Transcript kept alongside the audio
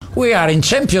We are in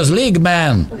Champions League,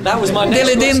 man. That was my next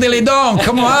Dilly din, dilly dong,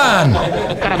 come on.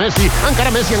 Encara Messi,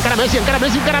 encara Messi, encara Messi, encara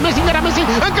Messi, encara Messi, encara Messi,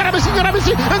 encara Messi, encara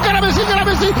Messi, encara Messi, encara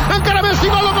Messi, encara Messi,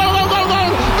 gol, gol, gol, gol, gol,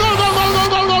 gol, gol, gol, gol,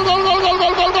 gol, gol, gol, gol,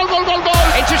 gol, gol, gol, gol, gol, gol.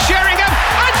 Into Sheringham,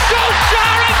 and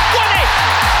Solskjaer has won it.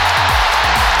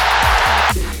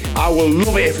 I will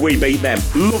love it if we beat them.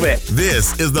 Love it.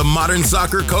 This is the Modern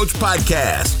Soccer Coach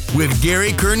Podcast with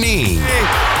Gary Curneen.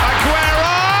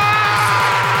 Aguero!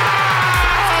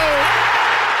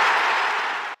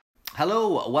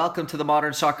 Hello, welcome to the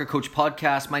Modern Soccer Coach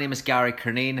Podcast. My name is Gary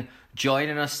Curneen.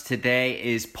 Joining us today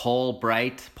is Paul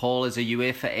Bright. Paul is a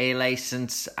UEFA A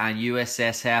licence and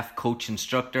USSF coach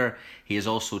instructor. He is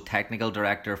also technical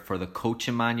director for the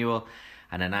Coaching Manual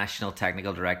and a national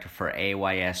technical director for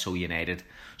AYSO United.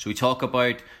 So we talk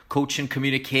about coaching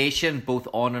communication, both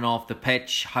on and off the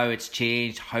pitch, how it's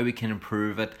changed, how we can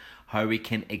improve it, how we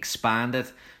can expand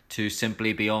it to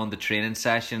simply beyond the training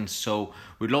sessions. So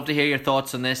we'd love to hear your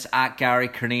thoughts on this at Gary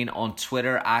Curneen on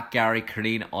Twitter, at Gary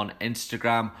Curneen on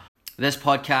Instagram. This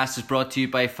podcast is brought to you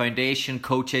by Foundation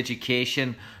Coach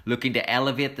Education, looking to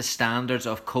elevate the standards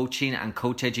of coaching and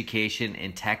coach education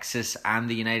in Texas and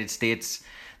the United States.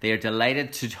 They are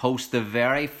delighted to host the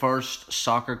very first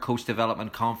Soccer Coach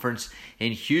Development Conference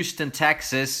in Houston,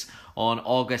 Texas on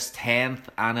August 10th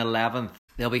and 11th.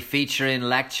 They'll be featuring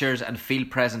lectures and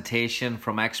field presentation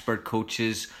from expert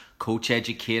coaches, coach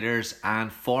educators,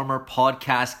 and former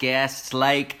podcast guests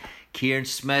like Kieran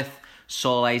Smith,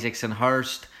 Saul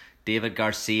Isaacson-Hurst, David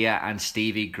Garcia, and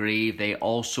Stevie Grieve. They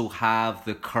also have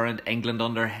the current England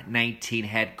under-19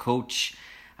 head coach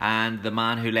and the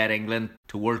man who led England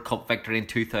to World Cup victory in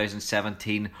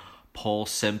 2017, Paul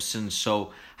Simpson.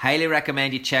 So highly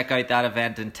recommend you check out that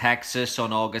event in Texas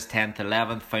on August 10th,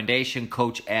 11th,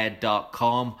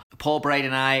 foundationcoached.com. Paul Bright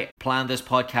and I planned this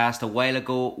podcast a while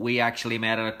ago. We actually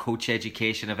met at a coach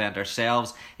education event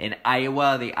ourselves in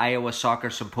Iowa, the Iowa Soccer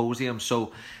Symposium.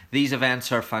 So these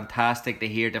events are fantastic to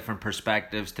hear different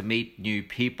perspectives, to meet new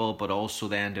people, but also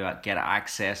then to get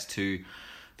access to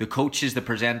the coaches, the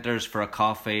presenters for a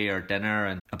coffee or dinner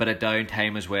and a bit of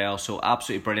downtime as well. So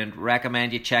absolutely brilliant.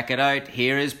 Recommend you check it out.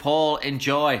 Here is Paul.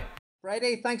 Enjoy.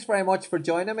 Friday, thanks very much for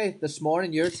joining me this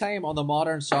morning, your time, on the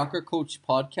Modern Soccer Coach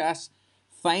Podcast.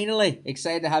 Finally,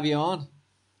 excited to have you on.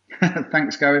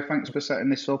 Thanks, Gary. Thanks for setting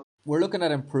this up. We're looking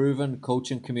at improving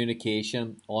coaching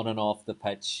communication on and off the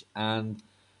pitch. And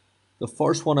the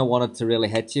first one I wanted to really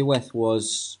hit you with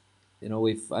was, I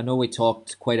know we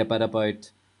talked quite a bit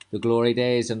about the glory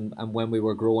days and when we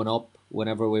were growing up,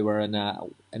 whenever we were in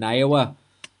Iowa.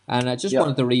 And I just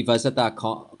wanted to revisit that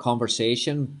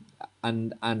conversation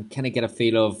and kind of get a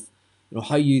feel of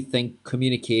how you think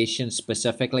communication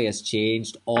specifically has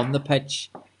changed on the pitch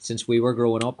since we were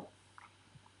growing up.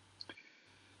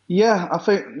 Yeah, I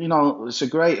think, it's a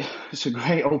great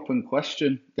open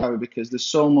question, Gary, because there's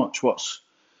so much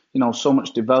so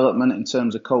much development in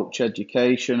terms of coach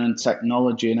education and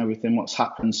technology and everything what's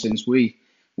happened since we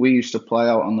used to play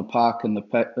out on the park and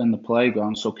the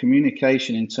playground. So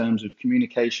communication in terms of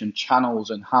communication channels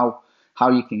and how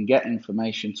you can get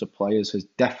information to players has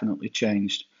definitely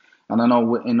changed. And I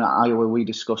know in Iowa we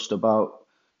discussed about,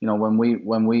 when we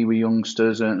were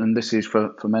youngsters, and this is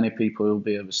for many people who'll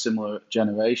be of a similar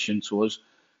generation to us,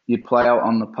 you'd play out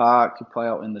on the park, you'd play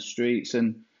out in the streets,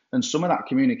 and some of that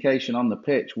communication on the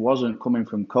pitch wasn't coming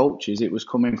from coaches, it was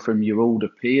coming from your older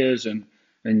peers and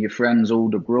your friends'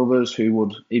 older brothers who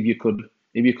would, if you could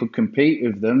compete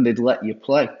with them, they'd let you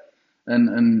play.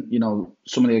 And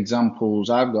some of the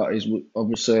examples I've got is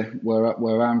obviously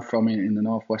where I'm from in the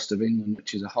northwest of England,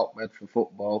 which is a hotbed for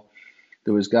football.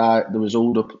 There was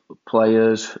older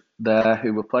players there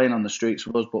who were playing on the streets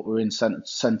with us, but were in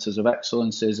centres of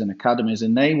excellences and academies,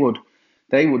 and they would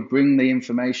bring the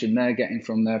information they're getting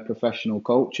from their professional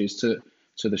coaches to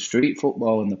the street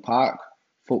football and the park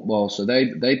football. So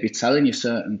they'd be telling you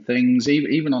certain things,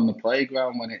 even on the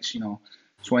playground when it's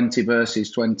 20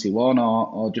 versus 21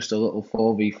 or just a little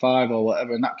 4v5 or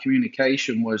whatever. And that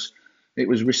communication was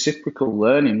reciprocal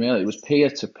learning, really. It was peer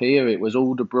to peer. It was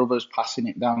older brothers passing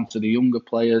it down to the younger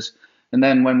players. And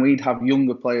then when we'd have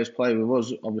younger players play with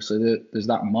us, obviously there's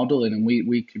that modelling, and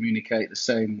we communicate the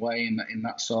same way in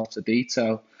that sort of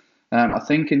detail. I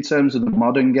think in terms of the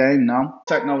modern game now,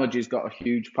 technology's got a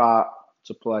huge part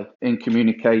to play in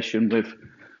communication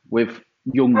with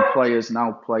young players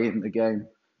now playing the game.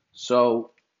 So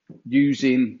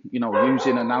using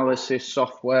analysis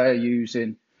software,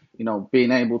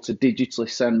 being able to digitally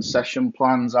send session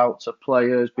plans out to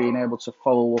players, being able to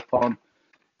follow up on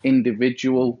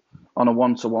individual on a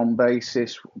one-to-one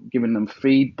basis, giving them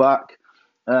feedback,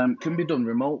 can be done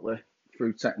remotely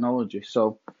through technology.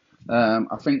 So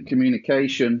I think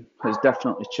communication has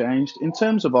definitely changed. In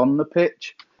terms of on the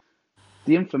pitch,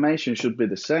 the information should be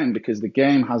the same because the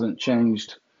game hasn't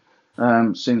changed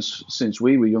since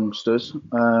we were youngsters.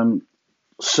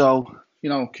 So,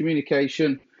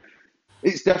 communication,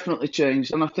 it's definitely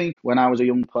changed. And I think when I was a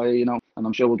young player, and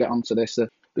I'm sure we'll get onto this,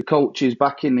 the coaches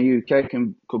back in the UK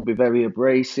could be very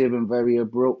abrasive and very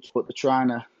abrupt, but they're trying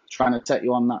to take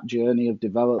you on that journey of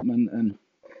development, and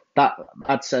that,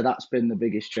 I'd say that's been the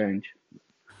biggest change.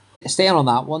 Staying on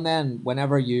that one then,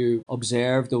 whenever you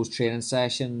observed those training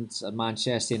sessions at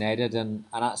Manchester United and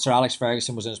Sir Alex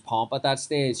Ferguson was in his pomp at that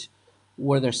stage,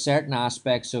 were there certain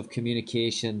aspects of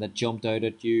communication that jumped out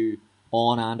at you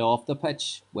on and off the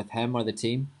pitch with him or the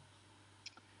team?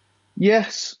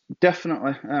 Yes,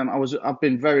 definitely. I've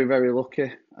been very, very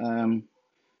lucky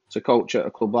to coach at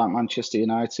a club like Manchester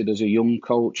United as a young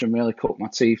coach and really cut my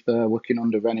teeth there, working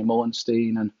under Rennie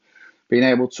Mullenstein and being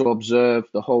able to observe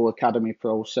the whole academy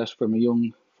process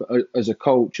as a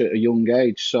coach at a young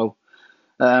age. So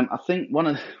I think one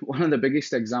of the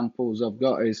biggest examples I've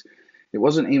got is it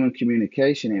wasn't even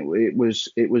communication.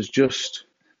 It was just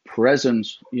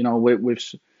presence.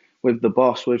 With the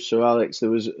boss, with Sir Alex,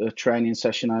 there was a training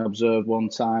session I observed one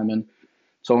time, and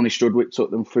Tony Strudwick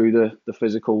took them through the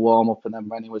physical warm-up, and then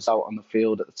Rennie was out on the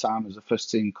field at the time as a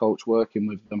first-team coach working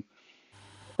with them.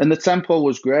 And the tempo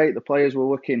was great. The players were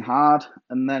working hard,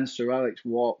 and then Sir Alex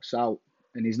walks out,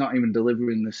 and he's not even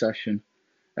delivering the session.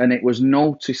 And it was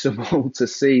noticeable to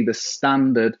see the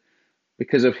standard,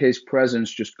 because of his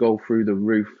presence, just go through the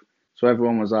roof. So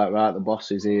everyone was like, right, the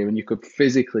boss is here, and you could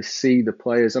physically see the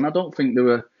players. And I don't think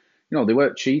they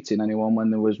weren't cheating anyone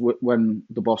when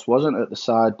the boss wasn't at the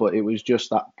side, but it was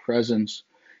just that presence.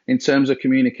 In terms of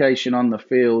communication on the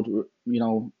field,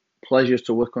 pleasures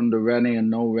to work under Rennie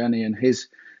and know Rennie, and his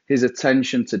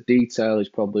attention to detail is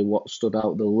probably what stood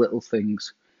out. The little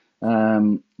things,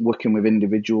 working with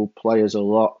individual players a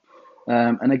lot,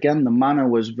 and again, the manner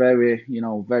was very,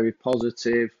 very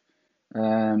positive.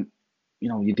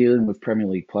 You're dealing with Premier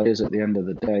League players at the end of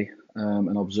the day,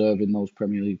 and observing those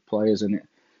Premier League players, and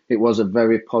it was a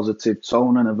very positive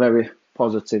tone and a very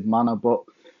positive manner. But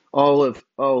all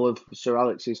of Sir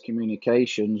Alex's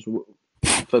communications,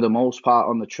 for the most part,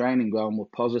 on the training ground were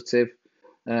positive,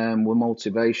 were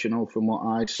motivational from what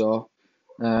I saw,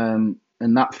 and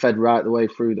that fed right the way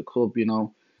through the club.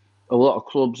 A lot of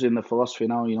clubs in the philosophy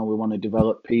now, we want to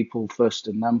develop people first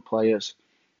and then players.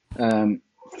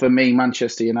 For me,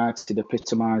 Manchester United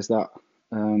epitomised that.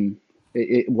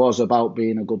 It was about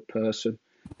being a good person.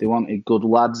 They wanted good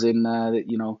lads in there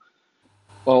that,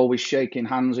 always shaking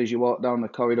hands as you walk down the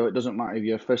corridor. It doesn't matter if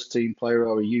you're a first team player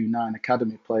or a U9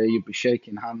 academy player, you'd be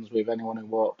shaking hands with anyone who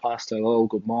walked past. Hello,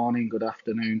 good morning, good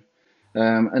afternoon.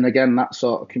 And again, that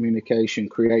sort of communication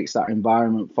creates that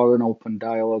environment for an open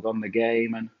dialogue on the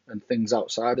game and things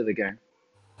outside of the game.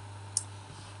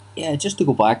 Yeah, just to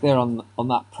go back there on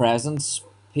that presence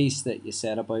piece that you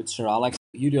said about Sir Alex,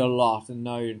 you do a lot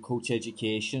now in coach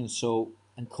education. So,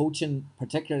 in coaching,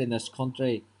 particularly in this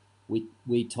country,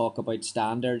 we talk about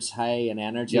standards high and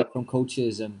energy from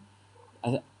coaches, and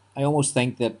I almost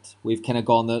think that we've kind of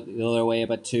gone the other way a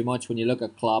bit too much. When you look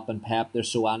at Klopp and Pep, they're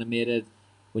so animated.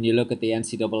 When you look at the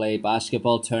NCAA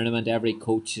basketball tournament, every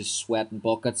coach is sweating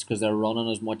buckets because they're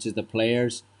running as much as the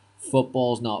players.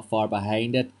 Football's not far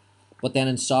behind it. But then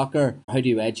in soccer, how do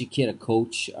you educate a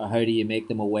coach, or how do you make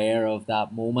them aware of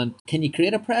that moment? Can you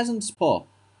create a presence, Paul?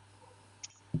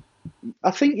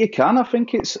 I think you can. I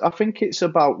think it's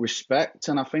about respect,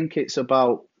 and I think it's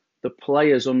about the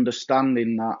players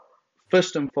understanding that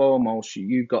first and foremost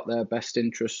you've got their best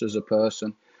interests as a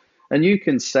person, and you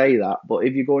can say that. But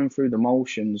if you're going through the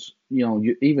motions,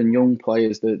 even young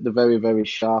players, they're very, very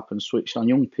sharp and switched on.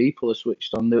 Young people are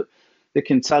switched on. They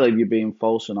can tell if you're being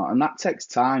false or not, and that takes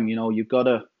time. You've got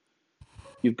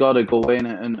to go in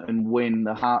and win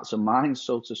the hearts and minds,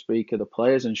 so to speak, of the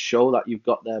players and show that you've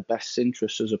got their best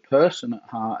interests as a person at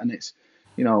heart. And it's,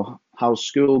 how's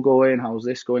school going? How's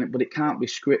this going? But it can't be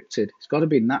scripted. It's got to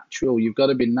be natural. You've got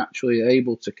to be naturally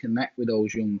able to connect with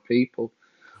those young people.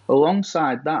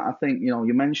 Alongside that, I think,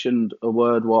 you mentioned a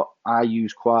word what I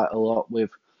use quite a lot with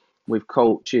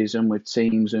coaches and with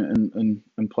teams and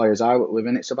players I work with,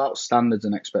 and it's about standards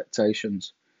and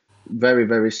expectations. Very,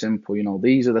 very simple.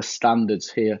 These are the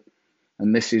standards here,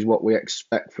 and this is what we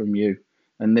expect from you,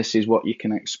 and this is what you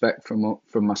can expect from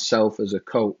myself as a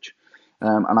coach.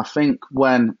 And I think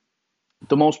when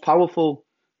the most powerful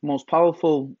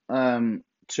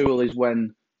tool is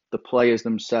when the players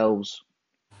themselves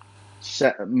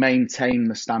maintain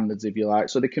the standards, if you like.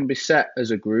 So they can be set as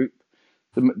a group.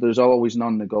 There's always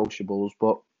non-negotiables,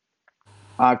 but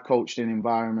I've coached in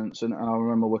environments, and I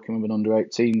remember working with an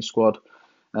under-18 squad,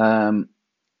 and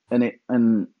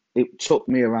it took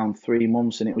me around 3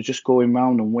 months, and it was just going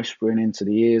round and whispering into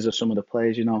the ears of some of the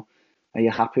players, are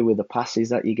you happy with the passes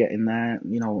that you get in there?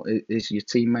 Is your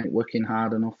teammate working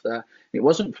hard enough there? It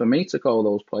wasn't for me to call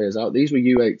those players out. These were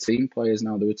U18 players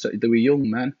now. They were young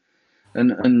men.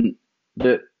 And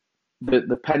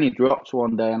the penny dropped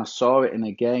one day, and I saw it in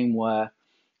a game where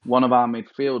one of our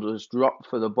midfielders dropped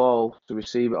for the ball to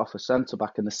receive it off a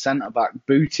centre-back, and the centre-back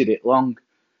booted it long.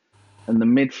 And the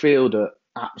midfielder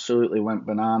absolutely went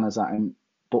bananas at him,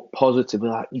 but positively,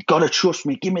 like, you got to trust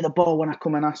me, give me the ball when I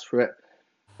come and ask for it.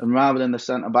 And rather than the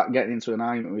centre-back getting into an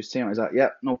argument with his team, he's like, yeah,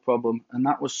 no problem. And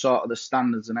that was sort of the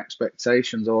standards and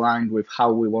expectations aligned with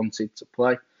how we wanted to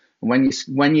play. And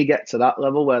when you get to that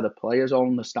level where the players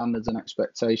own the standards and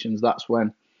expectations, that's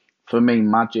when, for me,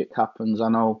 magic happens. I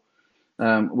know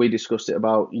we discussed it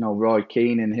about, Roy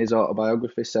Keane in his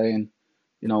autobiography saying,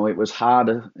 it was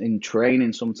harder in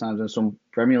training sometimes than some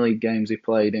Premier League games he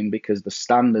played in, because the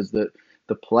standards that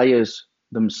the players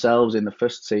themselves in the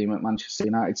first team at Manchester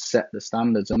United set the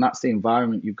standards, and that's the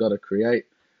environment you've got to create.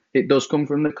 It does come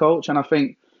from the coach, and I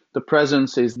think the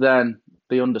presence is then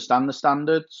they understand the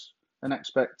standards and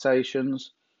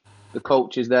expectations. The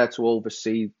coach is there to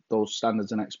oversee those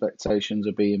standards and expectations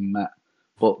are being met,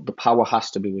 but the power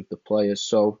has to be with the players.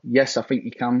 So yes, I think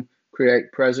you can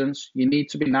create presence. You need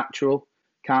to be natural,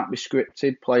 can't be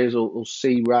scripted. Players will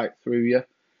see right through you,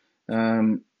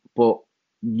 but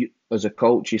you, as a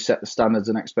coach, you set the standards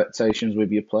and expectations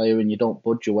with your player, and you don't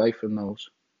budge away from those.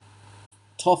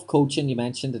 Tough coaching, you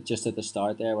mentioned it just at the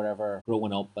start there, wherever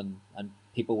growing up and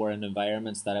people were in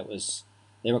environments that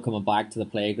they were coming back to the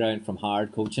playground from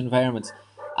hard coaching environments.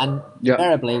 And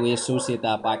invariably we associate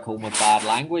that back home with bad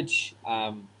language.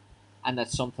 And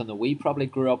that's something that we probably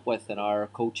grew up with in our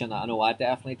coaching. I know I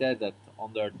definitely did, that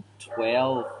under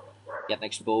 12, getting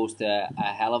exposed to a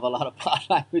hell of a lot of bad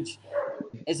language.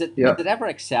 Is it ever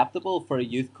acceptable for a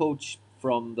youth coach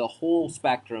from the whole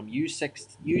spectrum,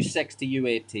 U6 to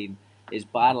U18, is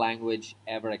bad language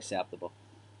ever acceptable?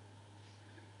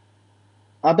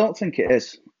 I don't think it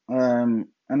is. And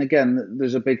again,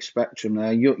 there's a big spectrum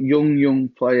there. Young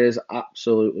players,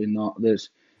 absolutely not. It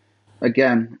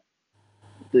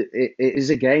is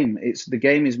a game. The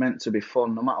game is meant to be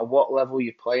fun. No matter what level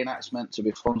you're playing at, it's meant to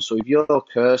be fun. So if you're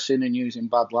cursing and using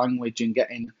bad language and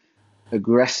getting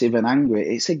aggressive and angry,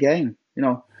 it's a game.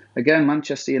 Again,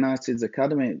 Manchester United's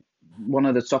academy, one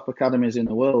of the top academies in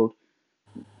the world,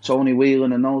 Tony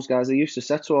Whelan and those guys, they used to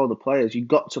say to all the players, you've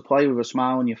got to play with a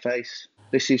smile on your face.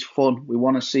 This is fun. We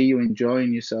want to see you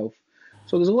enjoying yourself.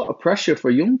 So there's a lot of pressure for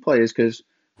young players because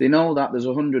they know that there's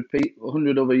 100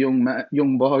 other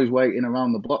young boys waiting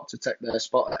around the block to take their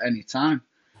spot at any time.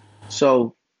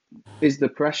 So is the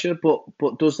pressure,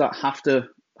 but does that have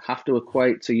to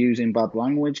equate to using bad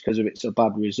language because if it's a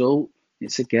bad result?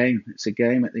 It's a game. It's a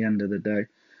game at the end of the day.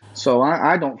 So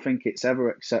I don't think it's ever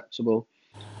acceptable.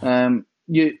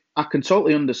 I can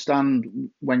totally understand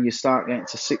when you start getting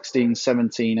to 16,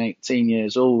 17, 18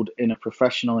 years old in a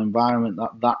professional environment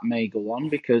that may go on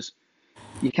because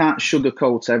you can't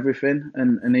sugarcoat everything.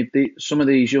 And if some of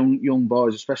these young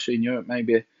boys, especially in Europe,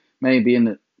 maybe maybe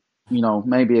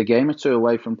a game or two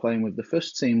away from playing with the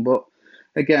first team. But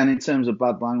again, in terms of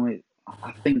bad language,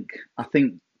 I think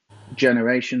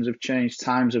generations have changed,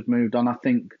 times have moved on. I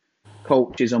think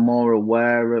coaches are more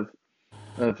aware of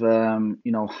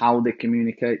how they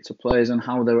communicate to players and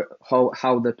how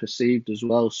they're perceived as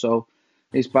well. So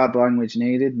is bad language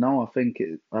needed? No,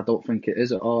 I don't think it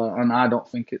is at all, and I don't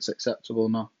think it's acceptable.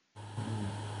 No.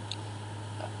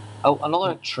 Oh,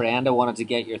 another trend I wanted to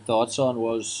get your thoughts on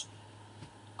was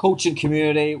coaching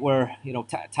community, where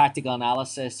tactical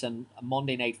analysis and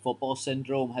Monday Night Football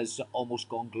syndrome has almost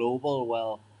gone global.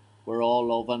 Well, we're all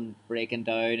loving breaking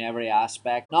down every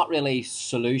aspect, not really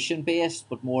solution based,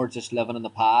 but more just living in the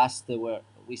past.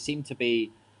 We seem to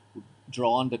be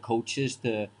drawn to coaches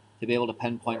to be able to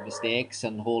pinpoint mistakes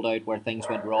and hold out where things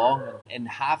went wrong. In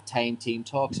halftime team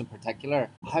talks in particular,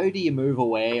 how do you move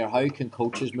away, or how can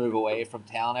coaches move away from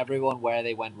telling everyone where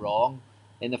they went wrong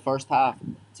in the first half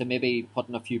to maybe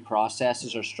putting a few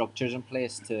processes or structures in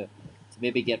place to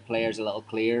maybe get players a little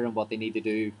clearer on what they need to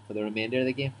do for the remainder of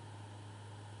the game?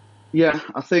 Yeah,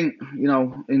 I think,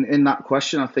 in that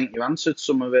question, I think you answered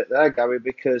some of it there, Gary,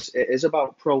 because it is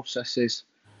about processes.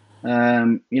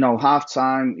 Half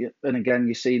time, and again,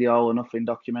 you see the All or Nothing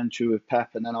documentary with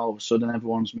Pep, and then all of a sudden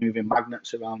everyone's moving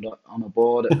magnets around on a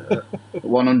board at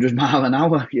 100 mile an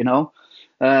hour,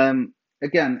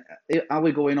 Again, are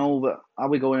we going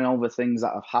over things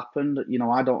that have happened?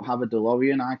 I don't have a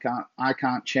DeLorean. I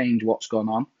can't change what's gone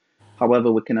on.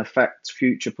 However, we can affect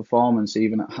future performance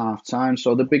even at half time.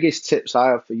 So the biggest tips I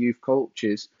have for youth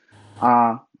coaches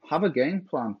are have a game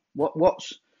plan.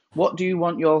 What do you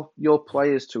want your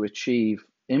players to achieve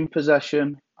in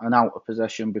possession and out of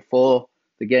possession before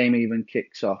the game even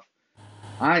kicks off?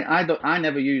 I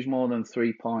never use more than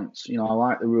 3 points. I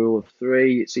like the rule of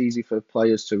 3. It's easy for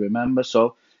players to remember.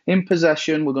 So in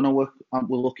possession, we're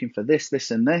looking for this,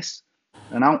 and this,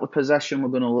 and out of possession, we're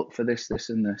going to look for this,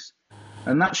 and this.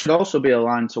 And that should also be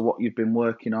aligned to what you've been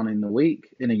working on in the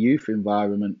week in a youth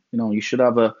environment. You should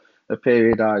have a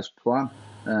periodized plan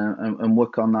and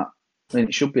work on that. And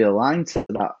it should be aligned to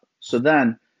that. So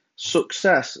then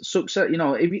success.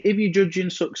 If you're judging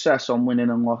success on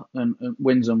winning and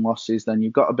wins and losses, then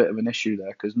you've got a bit of an issue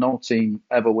there, because no team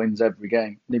ever wins every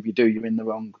game. And if you do, you're in the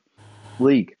wrong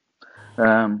league.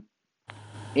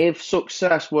 If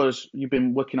success was you've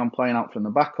been working on playing out from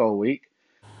the back all week,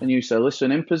 and you say,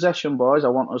 listen, in possession, boys, I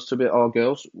want us to be, or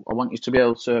girls, I want you to be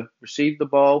able to receive the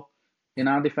ball in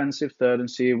our defensive third and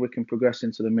see if we can progress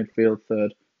into the midfield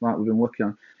third like we've been working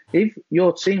on. If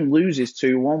your team loses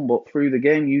 2-1, but through the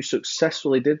game you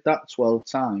successfully did that 12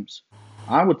 times,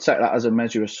 I would take that as a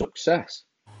measure of success.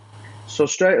 So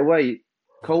straight away,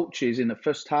 coaches in the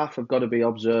first half have got to be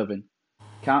observing.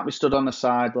 Can't be stood on the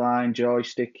sideline,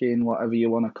 joysticking, whatever you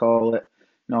want to call it.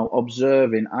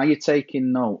 Observing. Are you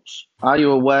taking notes? Are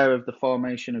you aware of the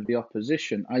formation of the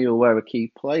opposition? Are you aware of key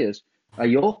players? Are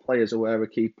your players aware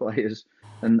of key players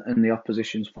and the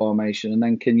opposition's formation? And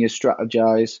then can you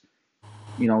strategize,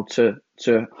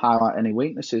 to highlight any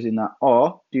weaknesses in that?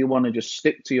 Or do you want to just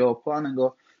stick to your plan and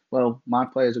go, well, my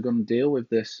players are going to deal with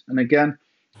this? And again,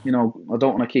 I don't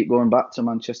want to keep going back to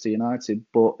Manchester United,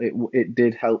 but it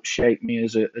did help shape me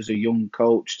as a young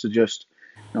coach to just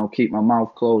keep my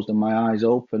mouth closed and my eyes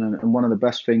open. And one of the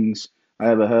best things I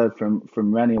ever heard from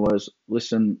Rennie was,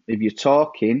 listen, if you're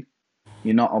talking,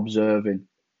 you're not observing,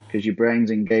 because your brain's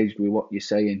engaged with what you're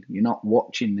saying. You're not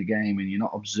watching the game and you're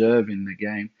not observing the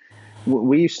game.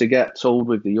 We used to get told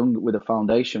with the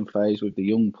foundation phase with the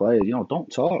young players,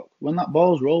 don't talk. When that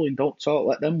ball's rolling, don't talk.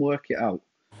 Let them work it out.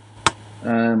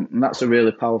 And that's a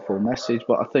really powerful message.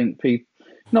 But I think people,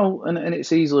 and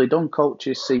it's easily done.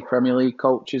 Coaches see Premier League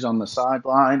coaches on the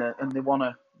sideline and they want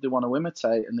to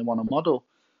imitate and they want to model.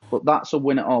 But that's a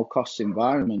win at all costs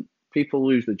environment. People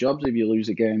lose their jobs if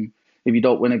you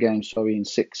don't win a game, in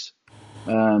 6.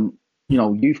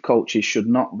 Youth coaches should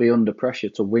not be under pressure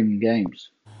to win games.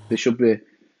 They should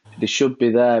be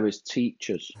there as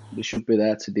teachers. They should be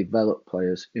there to develop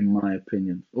players, in my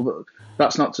opinion.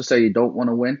 That's not to say you don't want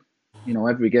to win.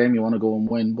 Every game you want to go and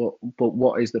win, but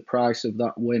what is the price of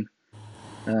that win?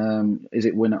 Is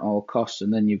it win at all costs?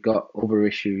 And then you've got other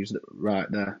issues right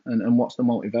there. And what's the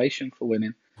motivation for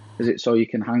winning? Is it so you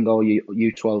can hang all your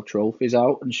U12 trophies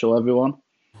out and show everyone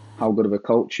how good of a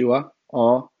coach you are?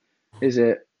 Or is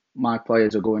it my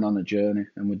players are going on a journey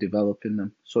and we're developing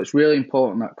them? So it's really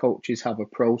important that coaches have a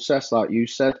process, like you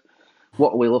said.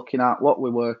 What are we looking at? What we're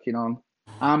working on?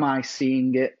 Am I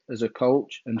seeing it as a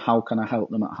coach, and how can I help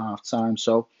them at half time?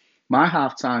 So my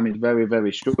half time is very,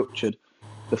 very structured.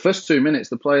 The first 2 minutes,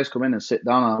 the players come in and sit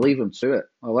down, and I leave them to it.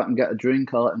 I'll let them get a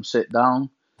drink, I'll let them sit down,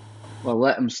 I'll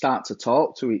let them start to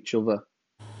talk to each other.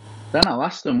 Then I'll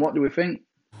ask them, what do we think?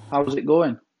 How's it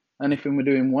going? Anything we're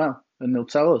doing well? And they'll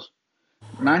tell us.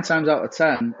 9 times out of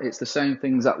 10, it's the same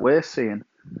things that we're seeing.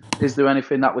 Is there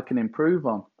anything that we can improve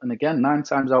on? And again, 9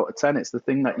 times out of 10, it's the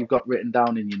thing that you've got written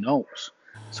down in your notes.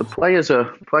 So players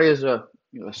are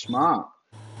smart.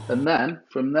 And then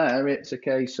from there, it's a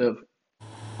case of,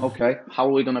 okay, how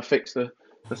are we going to fix the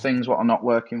things that are not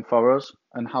working for us?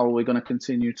 And how are we going to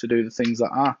continue to do the things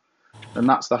that are? And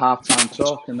that's the halftime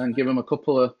talk. And then give them a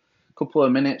couple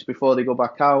of minutes before they go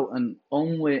back out. And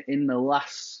only in the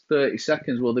last 30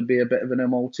 seconds will there be a bit of an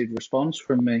emotive response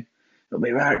from me. It'll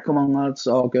be, right, come on, lads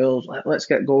or girls, let's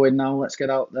get going now. Let's get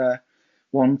out there.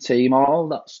 One team, all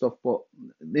that stuff. But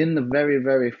in the very,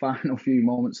 very final few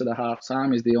moments of the half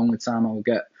time is the only time I'll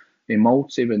get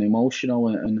emotive and emotional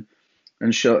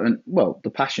and show. And well, the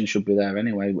passion should be there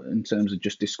anyway in terms of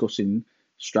just discussing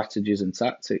strategies and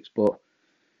tactics. But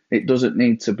it doesn't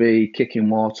need to be kicking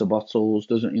water bottles.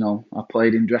 I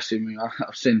played in dressing room.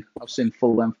 I've seen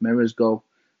full length mirrors go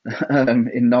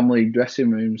in non-league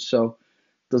dressing rooms. So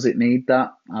does it need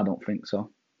that? I don't think so.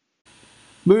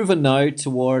 Moving now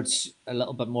towards a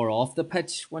little bit more off the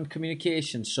pitch when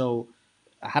communication. So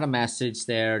I had a message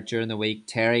there during the week,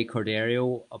 Terry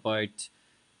Corderio, about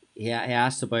he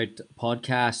asked about a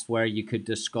podcast where you could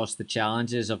discuss the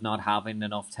challenges of not having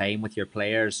enough time with your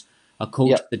players. A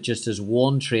coach that just has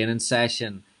one training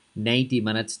session, 90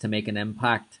 minutes to make an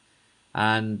impact.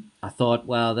 And I thought,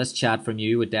 well, this chat from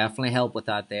you would definitely help with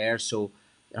that there. So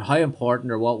how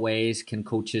important or what ways can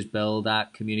coaches build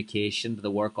that communication to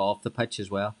the work off the pitch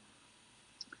as well?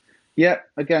 Yeah,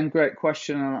 again, great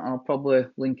question. And I'll probably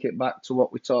link it back to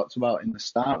what we talked about in the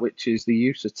start, which is the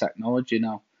use of technology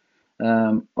now.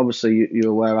 Obviously,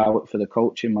 you're aware I work for the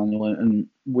coaching manual, and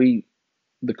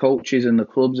the coaches and the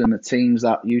clubs and the teams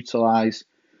that utilise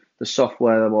the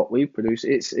software of what we produce,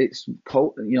 it's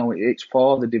for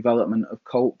the development of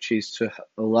coaches to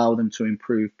allow them to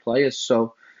improve players.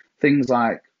 So things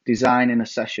like designing a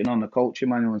session on the coaching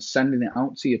manual and sending it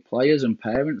out to your players and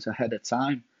parents ahead of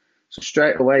time. So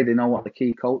straight away they know what the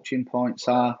key coaching points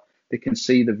are. They can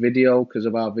see the video because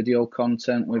of our video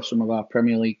content with some of our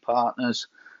Premier League partners,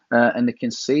 and they can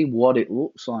see what it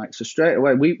looks like. So straight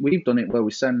away we've done it where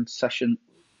we send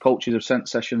coaches have sent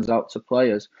sessions out to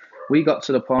players. We got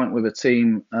to the point with a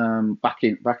team back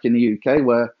in the UK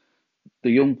where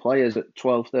the young players at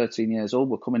 12, 13 years old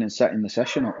were coming and setting the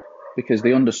session up because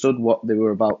they understood what they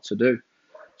were about to do.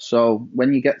 So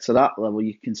when you get to that level,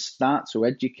 you can start to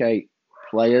educate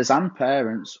players and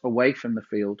parents away from the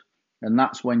field, and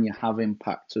that's when you have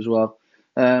impact as well.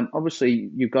 Obviously,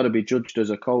 you've got to be judged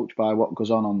as a coach by what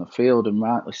goes on the field, and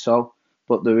rightly so.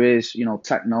 But there is,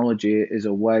 technology is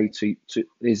a way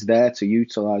is there to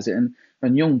utilise it.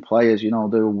 And young players,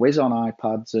 they're a whiz on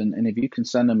iPads. And if you can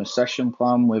send them a session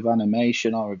plan with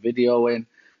animation or a video in,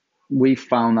 we've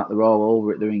found that they're all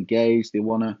over it. They're engaged. They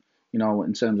want to,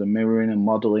 in terms of mirroring and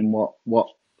modelling what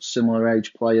similar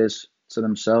age players to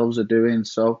themselves are doing.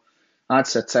 So I'd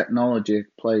say technology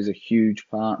plays a huge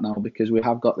part now because we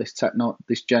have got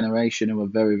this generation who are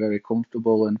very, very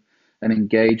comfortable and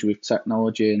engage with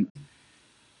technology. And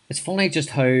it's funny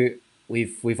just how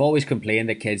we've always complained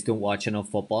that kids don't watch enough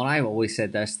football. And I've always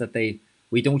said this, that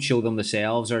we don't show them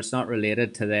themselves, or it's not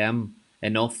related to them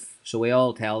enough. So we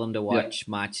all tell them to watch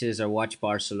matches or watch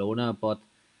Barcelona, but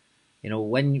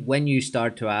when you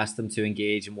start to ask them to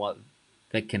engage in what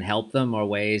that can help them or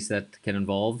ways that can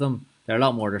involve them, they're a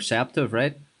lot more receptive,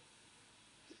 right?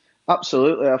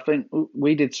 Absolutely. I think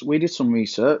we did some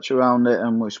research around it,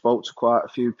 and we spoke to quite a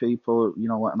few people,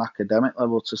 at an academic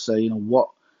level to say,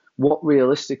 what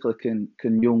realistically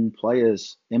can young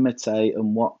players imitate,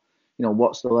 and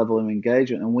what's the level of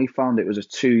engagement. And we found it was a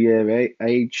 2-year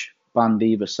age band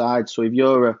either side. So if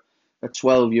you're a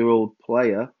 12-year-old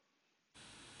player,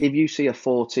 if you see a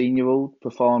 14-year-old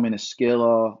performing a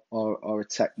skill or a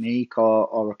technique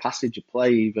or a passage of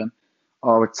play even,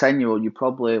 or a 10-year-old, you're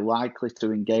probably likely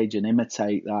to engage and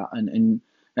imitate that, and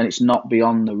it's not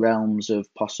beyond the realms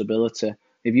of possibility.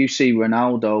 If you see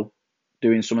Ronaldo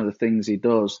doing some of the things he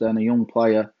does, then a young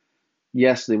player,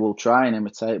 yes, they will try and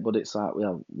imitate, but it's like,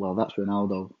 well, that's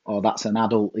Ronaldo, or that's an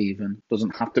adult even.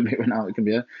 Doesn't have to be Ronaldo, it can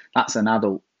be that's an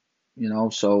adult,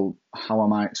 so how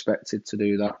am I expected to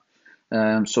do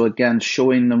that? So again,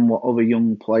 showing them what other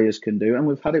young players can do. And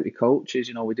we've had it with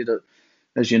coaches, we did it,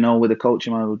 as you know, with the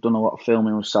coaching, we've done a lot of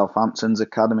filming with Southampton's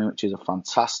academy, which is a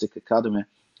fantastic academy.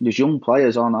 There's young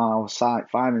players on our site,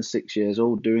 5 and 6 years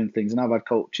old, doing things. And I've had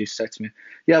coaches say to me,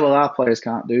 yeah, well, our players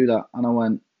can't do that. And I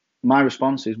went, my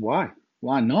response is, why?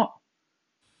 Why not?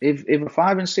 If a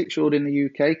 5 and 6-year-old in the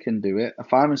UK can do it, a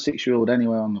 5 and 6-year-old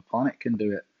anywhere on the planet can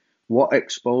do it. What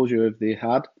exposure have they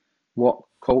had? What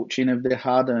coaching have they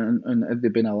had? And have they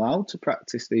been allowed to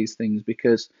practice these things?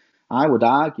 Because I would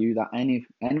argue that any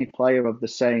player of the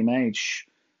same age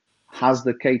has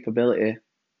the capability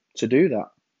to do that.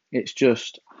 It's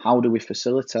just, how do we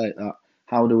facilitate that?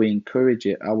 How do we encourage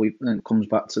it? And it comes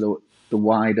back to the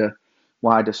wider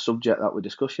subject that we're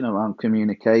discussing around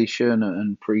communication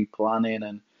and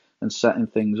pre-planning and setting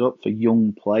things up for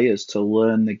young players to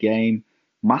learn the game.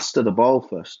 Master the ball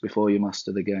first before you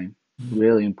master the game.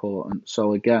 Really important.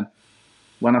 So again,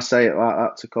 when I say it like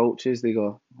that to coaches, they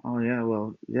go, oh yeah,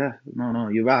 well, yeah, no,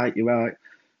 you're right.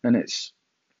 And it's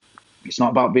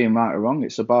not about being right or wrong.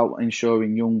 It's about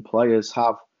ensuring young players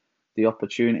have the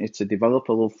opportunity to develop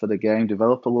a love for the game,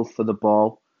 develop a love for the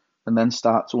ball, and then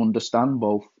start to understand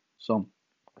both. So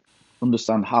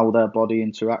understand how their body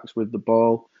interacts with the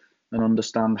ball and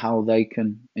understand how they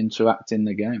can interact in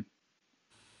the game.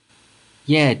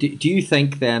 Yeah. Do you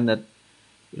think then that,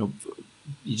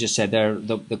 you just said there,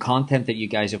 the content that you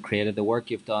guys have created, the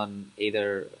work you've done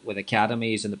either with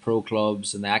academies and the pro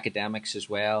clubs and the academics as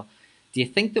well, do you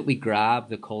think that we grab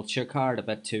the culture card a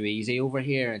bit too easy over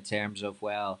here in terms of,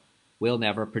 well, we'll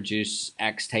never produce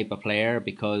X type of player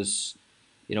because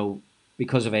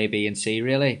of A, B, and C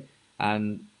really,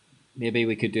 and maybe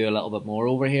we could do a little bit more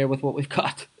over here with what we've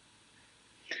got?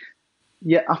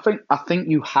 Yeah, I think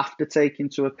you have to take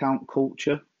into account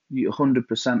culture. You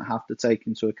 100% have to take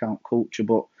into account culture,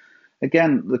 but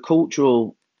again, the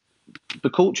culture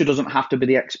doesn't have to be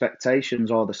the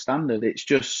expectations or the standard. It's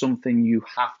just something you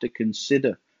have to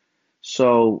consider.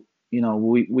 So,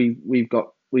 we've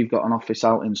got an office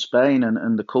out in Spain,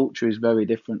 and the culture is very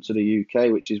different to the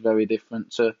UK, which is very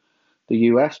different to the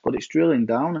US. But it's drilling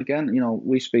down again.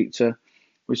 We speak to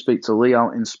Lee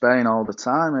out in Spain all the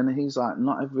time, and he's like,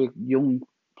 not every young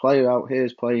player out here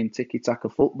is playing tiki-taka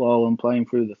football and playing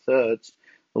through the thirds.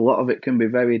 A lot of it can be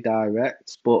very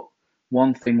direct, but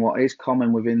one thing what is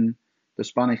common within the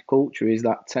Spanish culture is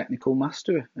that technical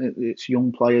mastery. It's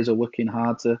young players are working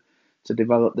hard to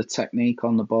develop the technique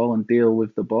on the ball and deal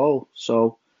with the ball.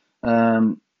 So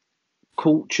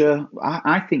culture,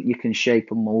 I think you can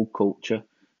shape and mold culture.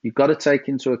 You've got to take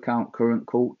into account current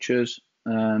cultures,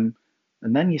 and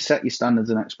then you set your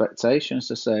standards and expectations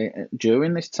to say,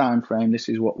 during this time frame, this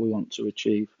is what we want to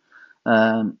achieve.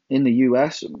 In the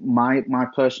US, my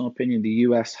personal opinion, the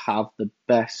US have the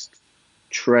best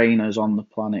trainers on the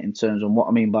planet in terms of what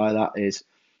I mean by that is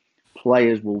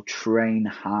players will train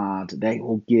hard. They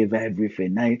will give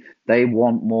everything. They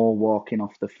want more walking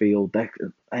off the field.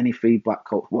 Any feedback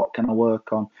coach, what can I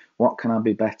work on? What can I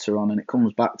be better on? And it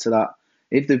comes back to that.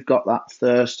 If they've got that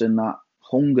thirst and that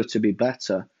hunger to be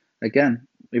better, again,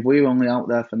 if we're only out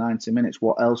there for 90 minutes,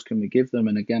 what else can we give them?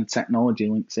 And again, technology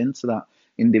links into that,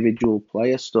 individual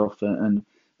player stuff and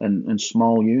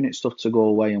small unit stuff to go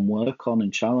away and work on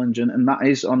and challenge. And that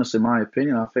is honestly my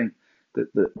opinion. I think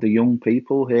that the young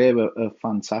people here are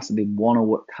fantastic. They want to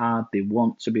work hard. They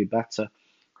want to be better.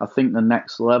 I think the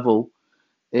next level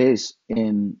is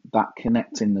in that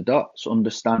connecting the dots,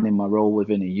 understanding my role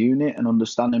within a unit and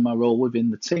understanding my role within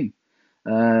the team.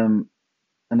 And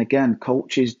again,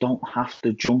 coaches don't have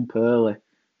to jump early.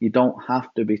 You don't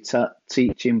have to be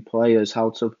teaching players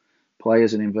how to play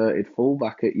as an inverted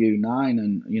fullback at U9.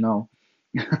 And,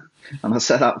 and I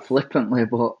say that flippantly,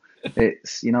 but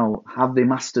it's, have they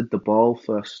mastered the ball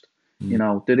first?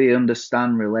 Do they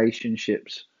understand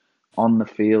relationships on the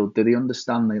field? Do they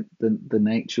understand the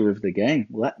nature of the game?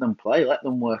 Let them play, let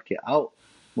them work it out.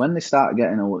 When they start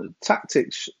getting older,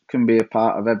 tactics can be a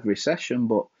part of every session,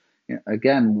 but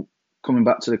again, coming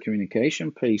back to the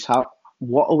communication piece,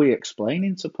 what are we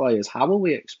explaining to players? How are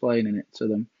we explaining it to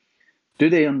them? Do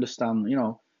they understand?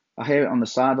 I hear it on the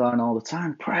sideline all the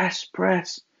time. Press.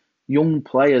 Young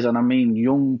players, and I mean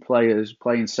young players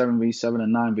playing 7v7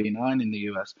 and 9v9 in the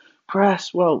US.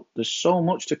 Press. Well, there's so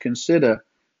much to consider.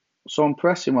 So I'm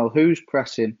pressing. Well, who's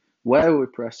pressing? Where are we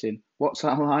pressing? What's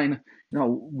our line?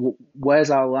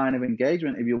 Where's our line of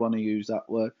engagement, if you want to use that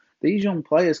word? These young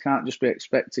players can't just be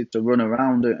expected to run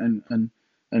around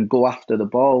and go after the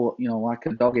ball, like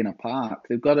a dog in a park.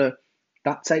 They've got to.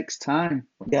 That takes time.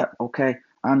 Yeah, okay.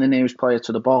 I'm the nearest player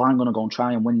to the ball. I'm going to go and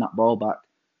try and win that ball back.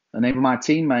 And if my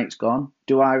teammate's gone,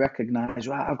 do I recognise,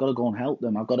 right, I've got to go and help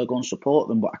them. I've got to go and support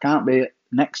them, but I can't be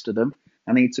next to them.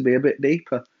 I need to be a bit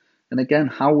deeper. And again,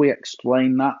 how we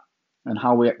explain that and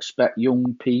how we expect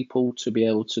young people to be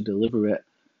able to deliver it.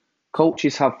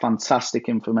 Coaches have fantastic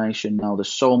information now.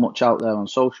 There's so much out there on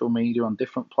social media, on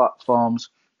different platforms.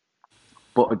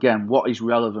 But again, what is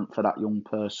relevant for that young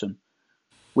person?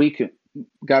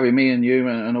 Gary, me and you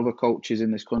and other coaches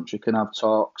in this country can have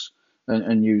talks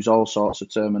and use all sorts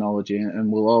of terminology and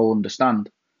we'll all understand.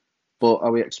 But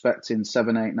are we expecting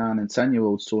 7, 8, 9 and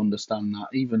 10-year-olds to understand that?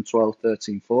 Even 12,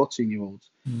 13, 14-year-olds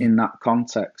in that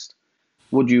context?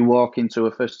 Would you walk into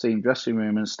a first-team dressing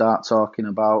room and start talking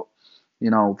about,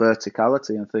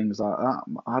 verticality and things like that?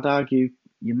 I'd argue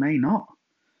you may not.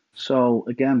 So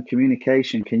again,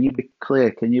 communication, can you be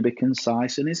clear? Can you be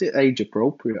concise? And is it age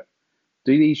appropriate?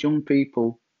 Do these young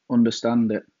people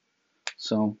understand it?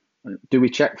 So do we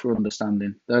check for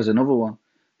understanding? There's another one.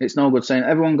 It's no good saying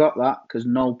everyone got that because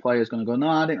no player's going to go, no,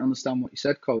 I didn't understand what you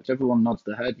said, coach. Everyone nods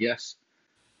their head, yes.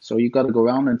 So you've got to go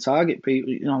around and target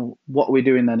people. What are we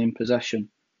doing then in possession?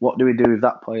 What do we do if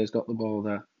that player's got the ball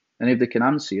there? And if they can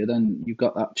answer you, then you've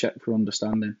got that check for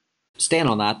understanding. Staying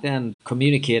on that then,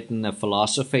 communicating a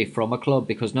philosophy from a club,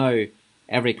 because now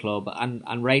every club,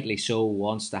 and rightly so,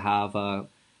 wants to have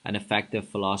an effective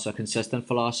philosophy, consistent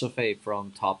philosophy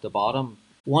from top to bottom.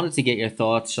 Wanted to get your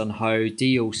thoughts on how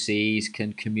DOCs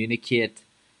can communicate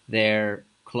their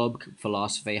club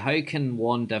philosophy. How can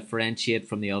one differentiate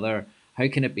from the other? How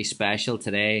can it be special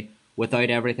today without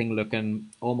everything looking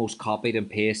almost copied and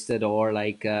pasted or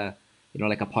like a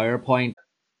PowerPoint?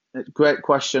 Great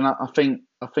question. I think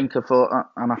I thought,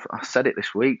 and I said it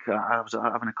this week. I was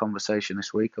having a conversation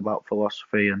this week about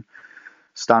philosophy and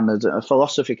standards. A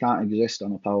philosophy can't exist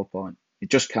on a PowerPoint. It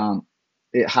just can't.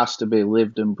 It has to be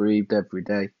lived and breathed every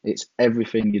day. It's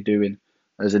everything you're doing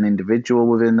as an individual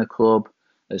within the club,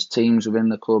 as teams within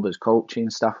the club, as coaching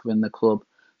staff within the club.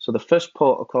 So the first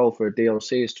protocol for a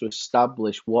DLC is to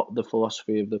establish what the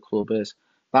philosophy of the club is.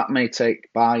 That may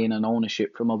take buy-in and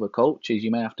ownership from other coaches.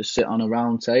 You may have to sit on a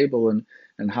round table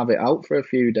and have it out for a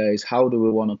few days. How do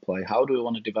we want to play? How do we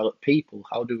want to develop people?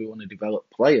 How do we want to develop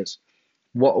players?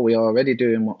 What are we already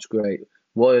doing? What's great?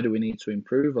 What do we need to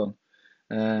improve on?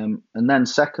 And then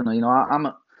secondly,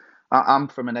 I'm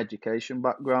from an education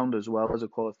background as well as a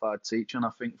qualified teacher, and I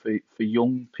think for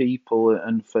young people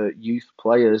and for youth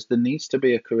players, there needs to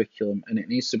be a curriculum, and it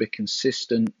needs to be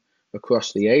consistent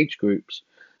across the age groups.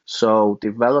 So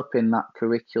developing that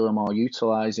curriculum or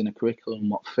utilising a curriculum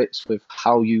what fits with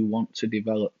how you want to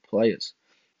develop players,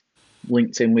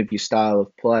 linked in with your style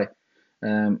of play,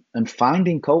 and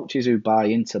finding coaches who buy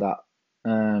into that.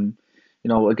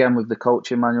 Again, with the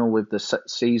coaching manual, with the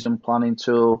season planning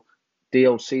tool,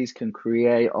 DOCs can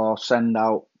create or send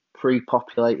out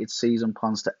pre-populated season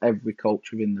plans to every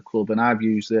coach within the club. And I've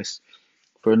used this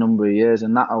for a number of years,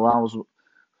 and that allows,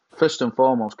 first and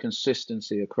foremost,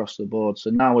 consistency across the board. So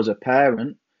now as a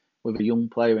parent with a young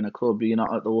player in a club, you're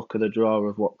not at the luck of the draw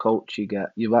of what coach you get.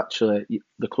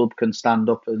 The club can stand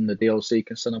up and the DOC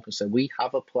can stand up and say, we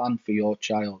have a plan for your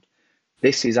child.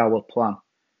 This is our plan.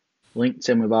 Linked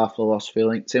in with our philosophy,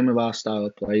 linked in with our style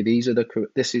of play. This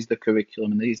is the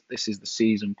curriculum, and this is the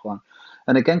season plan.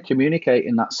 And again,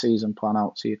 communicating that season plan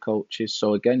out to your coaches.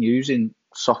 So again, using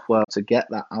software to get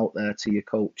that out there to your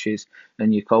coaches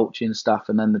and your coaching staff.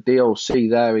 And then the DOC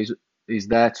there is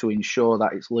there to ensure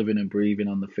that it's living and breathing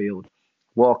on the field,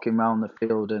 walking around the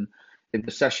field. And if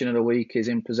the session of the week is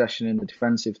in possession in the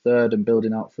defensive third and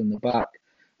building out from the back,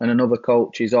 and another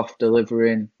coach is off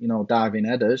delivering, diving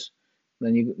headers,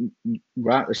 then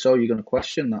rightly so, you're going to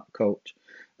question that coach.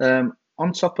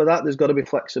 On top of that, there's got to be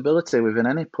flexibility within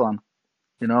any plan.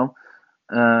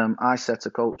 I said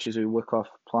to coaches who work off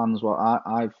plans what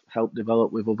I've helped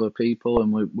develop with other people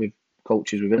and with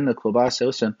coaches within the club, I say,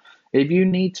 listen, if you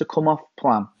need to come off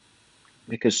plan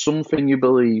because something you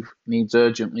believe needs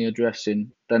urgently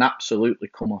addressing, then absolutely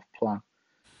come off plan.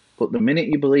 But the minute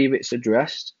you believe it's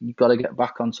addressed, you've got to get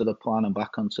back onto the plan and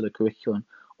back onto the curriculum.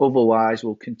 Otherwise,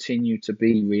 we'll continue to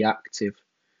be reactive.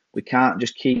 We can't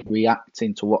just keep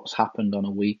reacting to what's happened on a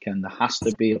weekend. There has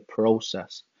to be a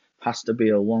process, has to be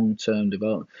a long-term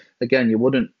development. Again, you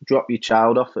wouldn't drop your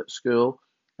child off at school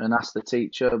and ask the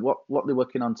teacher, what they're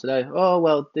working on today. Oh,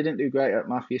 well, they didn't do great at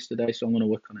math yesterday, so I'm going to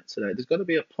work on it today. There's got to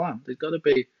be a plan. There's got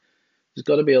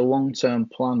to be a long-term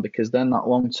plan, because then that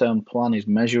long-term plan is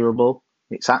measurable,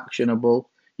 it's actionable.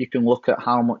 You can look at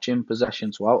how much in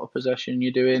possession to out of possession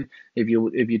you're doing. If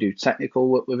you do technical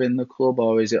work within the club,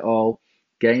 or is it all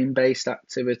game-based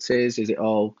activities? Is it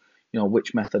all,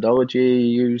 which methodology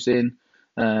you're using?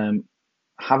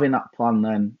 Having that plan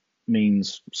then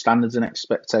means standards and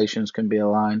expectations can be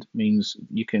aligned, means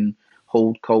you can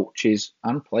hold coaches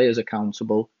and players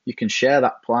accountable. You can share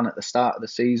that plan at the start of the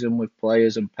season with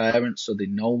players and parents so they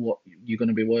know what you're going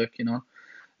to be working on.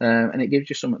 And it gives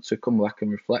you something to come back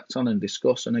and reflect on and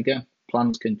discuss. And again,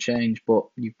 plans can change, but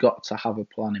you've got to have a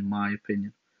plan, in my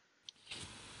opinion.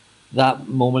 That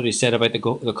moment we said about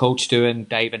the coach doing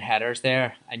diving headers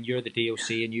there, and you're the DOC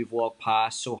and you've walked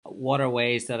past. So what are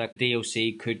ways that a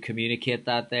DOC could communicate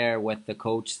that there with the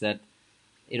coach? That,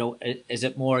 is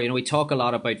it more, we talk a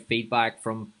lot about feedback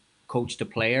from coach to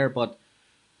player, but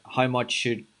how much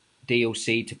should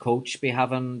DOC to coach be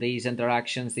having these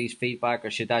interactions, these feedback,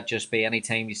 or should that just be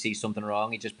anytime you see something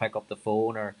wrong, you just pick up the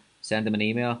phone or send them an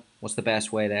email? What's the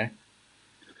best way there?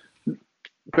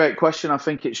 Great question. I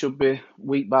think it should be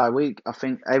week by week. I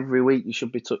think every week you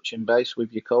should be touching base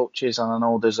with your coaches, and I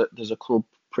know there's a club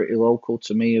pretty local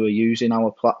to me who are using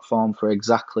our platform for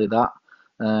exactly that.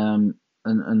 And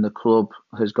the club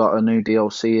has got a new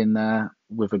DOC in there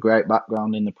with a great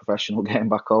background in the professional game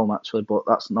back home, actually, but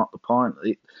that's not the point.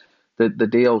 The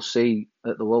DOC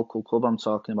at the local club I'm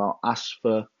talking about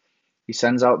he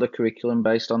sends out the curriculum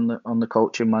based on the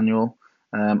coaching manual,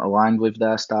 aligned with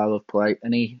their style of play,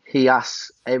 and he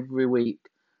asks every week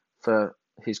for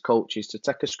his coaches to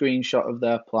take a screenshot of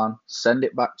their plan, send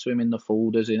it back to him in the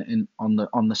folders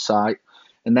on the site,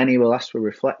 and then he will ask for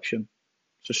reflection.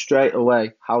 So straight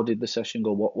away, how did the session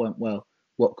go? What went well?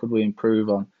 What could we improve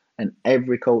on? And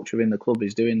every coach within the club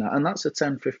is doing that, and that's a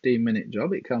 10-15 minute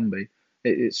job. It can be.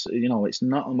 It's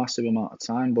not a massive amount of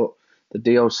time, but the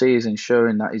DOC is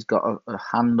ensuring that he's got a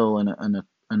handle and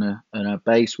a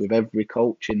base with every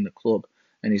coach in the club,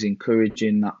 and he's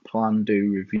encouraging that plan,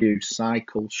 do, review,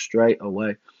 cycle straight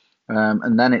away.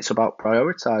 And then it's about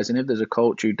prioritising. If there's a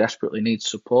coach who desperately needs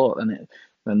support,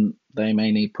 then they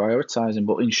may need prioritising.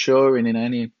 But ensuring in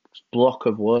any block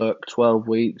of work, 12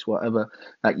 weeks, whatever,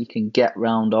 that you can get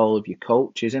round all of your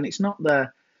coaches, and it's not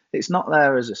there. It's not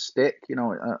there as a stick,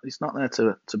 it's not there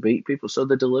to beat people. So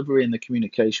the delivery and the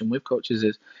communication with coaches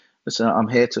is, listen, I'm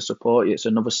here to support you. It's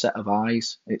another set of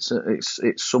eyes. It's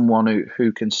someone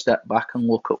who can step back and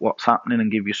look at what's happening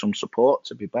and give you some support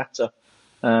to be better.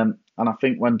 And I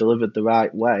think when delivered the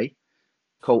right way,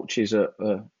 coaches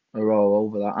are all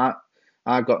over that.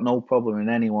 I've got no problem in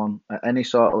anyone at any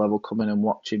sort of level coming and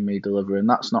watching me deliver, and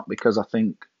that's not because I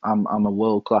think I'm a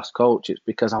world-class coach. It's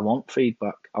because I want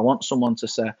feedback. I want someone to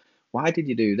say, why did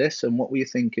you do this, and what were you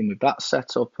thinking with that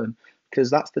setup? And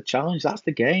because that's the challenge, that's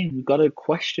the game. We've got to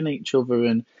question each other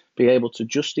and be able to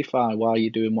justify why you're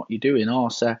doing what you're doing,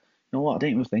 or say, you know what, I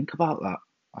didn't even think about that.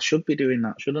 I should be doing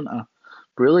that, shouldn't I?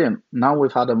 Brilliant. Now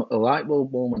we've had a light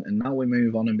bulb moment, and now we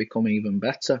move on and become even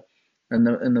better. And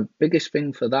the biggest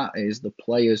thing for that is the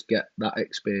players get that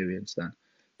experience then.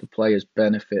 The players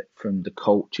benefit from the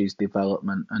coach's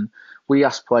development. And we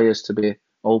ask players to be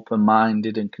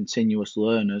open-minded and continuous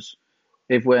learners.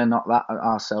 If we're not that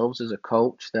ourselves as a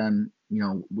coach, then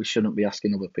we shouldn't be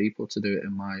asking other people to do it,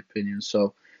 in my opinion.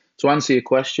 So to answer your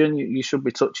question, you should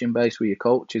be touching base with your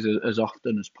coaches as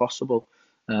often as possible.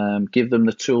 Give them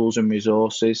the tools and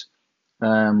resources,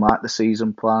 like the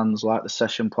season plans, like the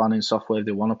session planning software if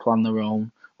they want to plan their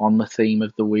own on the theme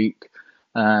of the week.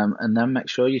 And then make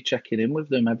sure you're checking in with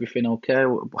them. Everything okay?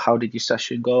 How did your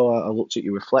session go? I looked at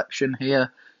your reflection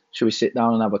here. Should we sit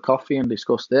down and have a coffee and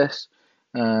discuss this?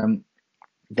 Then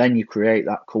you create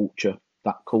that culture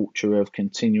of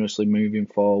continuously moving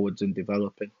forwards and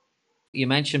developing. You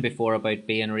mentioned before about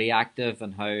being reactive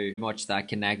and how much that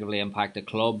can negatively impact a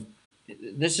club.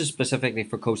 This is specifically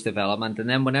for coach development. And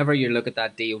then whenever you look at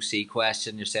that DOC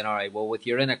question, you're saying, all right, well, if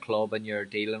you're in a club and you're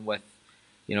dealing with,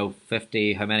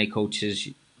 50, how many coaches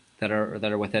that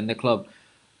are within the club,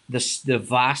 the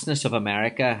vastness of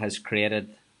America has created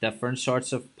different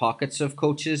sorts of pockets of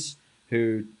coaches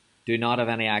who do not have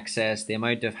any access. The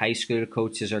amount of high school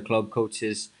coaches or club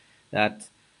coaches that,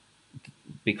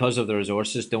 because of the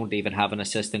resources, don't even have an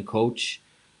assistant coach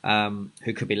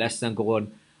who could be listening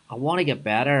going, I want to get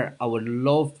better. I would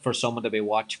love for someone to be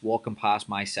walking past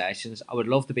my sessions. I would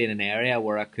love to be in an area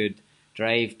where I could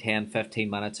drive 10, 15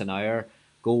 minutes an hour,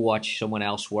 go watch someone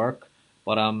else work.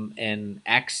 But I'm in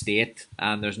X state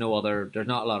and there's not a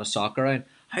lot of soccer around.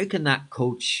 How can that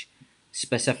coach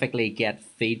specifically get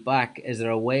feedback? Is there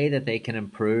a way that they can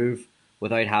improve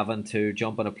without having to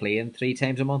jump on a plane 3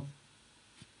 times a month?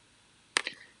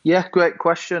 Yeah, great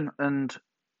question. And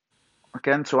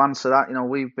again, to answer that,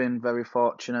 we've been very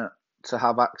fortunate to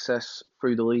have access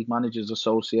through the League Managers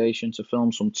Association to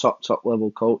film some top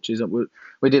level coaches.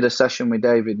 We did a session with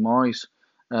David Moyes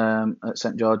at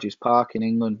St George's Park in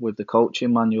England with the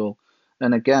coaching manual.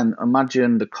 And again,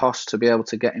 imagine the cost to be able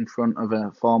to get in front of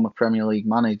a former Premier League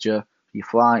manager, your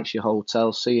flights, your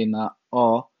hotel, seeing that,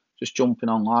 or just jumping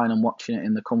online and watching it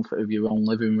in the comfort of your own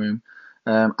living room.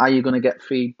 Are you going to get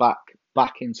feedback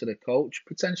back into the coach?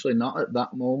 Potentially not at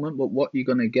that moment, but what you're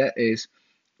going to get is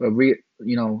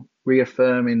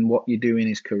reaffirming what you're doing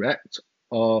is correct,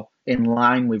 or in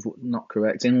line with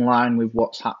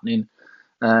what's happening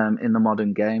in the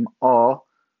modern game. Or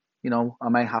I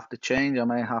may have to change. I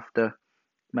may have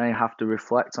to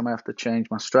reflect. I may have to change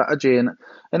my strategy. And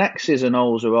X's and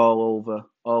O's are all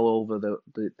over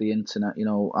the internet.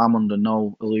 I'm under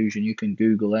no illusion. You can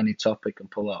Google any topic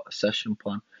and pull out a session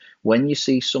plan. When you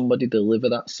see somebody deliver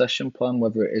that session plan,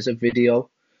 whether it is a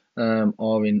video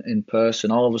or in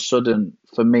person, all of a sudden,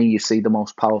 for me, you see the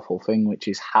most powerful thing, which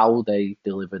is how they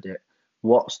delivered it.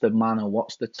 What's the manner?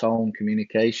 What's the tone?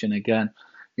 Communication again.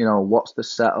 What's the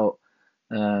setup?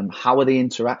 How are they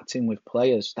interacting with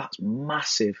players? That's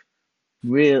massive.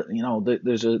 Real,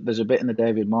 there's a bit in the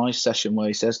David Moyes session where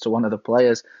he says to one of the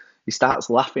players, he starts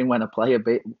laughing when an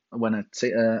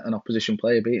opposition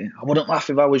player beat him. I wouldn't laugh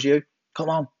if I was you. Come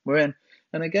on, we're in.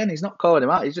 And again, he's not calling him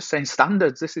out. He's just saying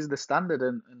standards. This is the standard,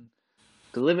 and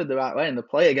delivered the right way, and the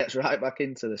player gets right back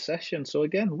into the session. So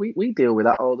again, we deal with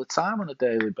that all the time on a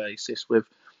daily basis with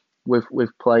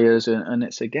players, and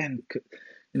it's again,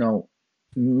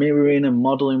 mirroring and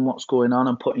modelling what's going on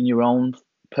and putting your own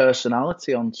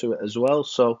personality onto it as well.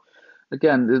 So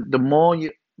again, the more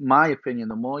you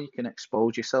can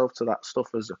expose yourself to that stuff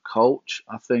as a coach,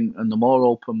 I think, and the more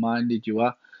open-minded you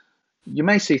are, you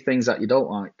may see things that you don't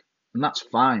like, and that's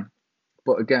fine.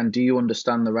 But again, do you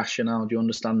understand the rationale? Do you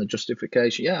understand the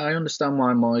justification? Yeah, I understand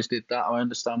why Moyes did that. I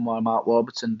understand why Mark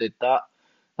Warburton did that.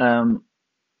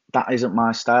 That isn't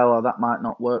my style, or that might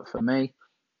not work for me.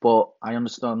 But I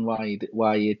understand why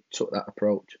you took that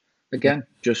approach. again,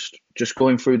 just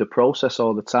going through the process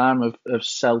all the time of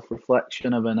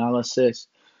self-reflection, of analysis,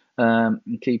 and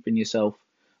keeping yourself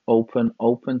open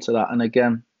to that. And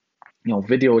again,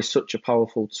 video is such a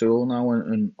powerful tool now,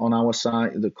 and on our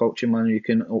site, the Coaching Manual, you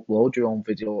can upload your own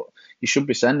video. You should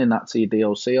be sending that to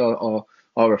your DOC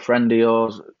or a friend of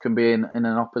yours, can be in an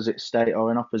opposite state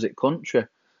or an opposite country.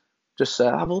 Just say,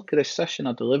 have a look at this session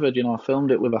I delivered. I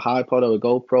filmed it with a iPod or a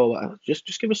GoPro.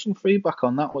 Just give us some feedback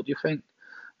on that. What do you think?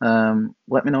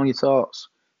 Let me know your thoughts.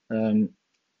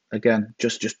 Again,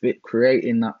 just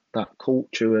creating that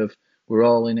culture of we're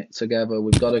all in it together.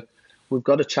 We've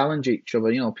got to challenge each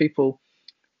other. People,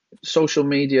 social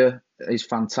media is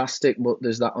fantastic, but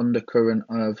there's that undercurrent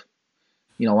of,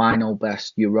 I know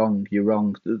best. You're wrong.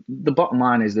 The bottom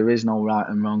line is there is no right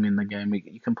and wrong in the game.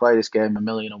 You can play this game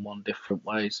 1,001 different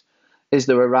ways. Is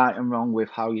there a right and wrong with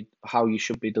how you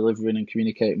should be delivering and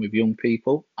communicating with young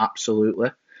people?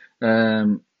 Absolutely.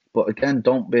 But again,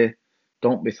 don't be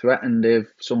threatened if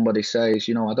somebody says,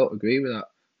 I don't agree with that.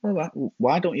 Well,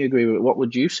 why don't you agree with it? What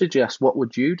would you suggest? What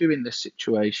would you do in this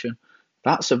situation?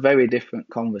 That's a very different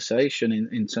conversation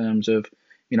in terms of,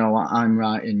 I'm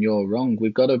right and you're wrong.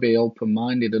 We've got to be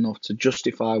open-minded enough to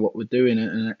justify what we're doing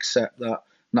and accept that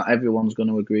not everyone's going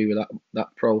to agree with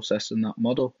that process and that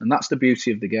model. And that's the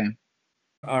beauty of the game.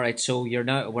 All right, so we're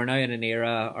now in an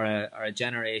era or a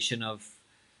generation of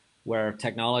where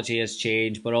technology has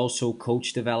changed, but also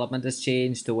coach development has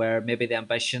changed to where maybe the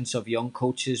ambitions of young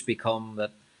coaches become that.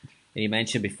 And you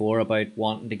mentioned before about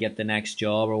wanting to get the next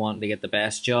job or wanting to get the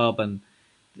best job, and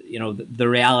the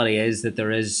reality is that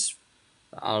there is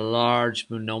a large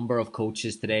number of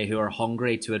coaches today who are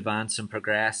hungry to advance and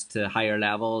progress to higher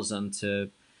levels and to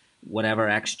whatever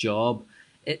X job.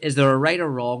 Is there a right or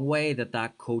wrong way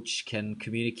that coach can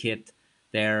communicate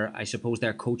their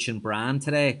coaching brand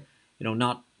today?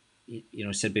 Not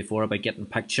said before about getting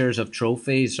pictures of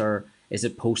trophies, or is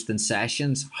it posting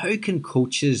sessions? How can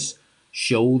coaches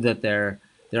show that they're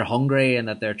hungry and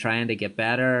that they're trying to get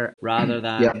better rather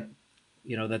than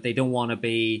that they don't want to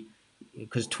be,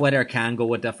 because Twitter can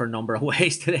go a different number of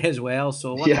ways today as well.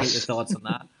 So I want to get your thoughts on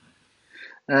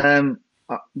that.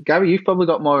 Gary, you've probably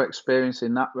got more experience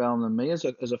in that realm than me as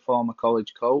a former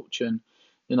college coach, and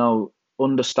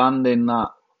understanding that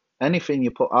anything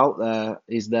you put out there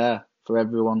is there for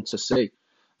everyone to see.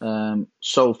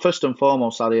 So first and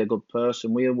foremost, are they a good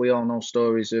person? We all know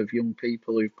stories of young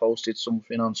people who've posted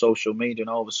something on social media and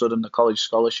all of a sudden the college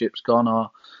scholarship's gone,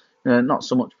 or not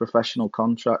so much professional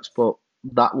contracts, but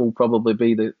that will probably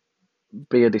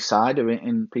be a decider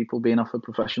in people being offered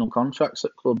professional contracts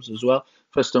at clubs as well.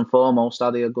 First and foremost,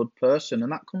 are they a good person?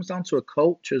 And that comes down to a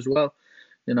coach as well.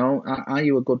 Are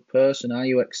you a good person? Are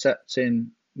you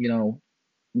accepting,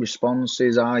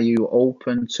 responses? Are you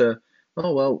open to,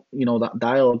 that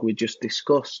dialogue we just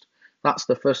discussed? That's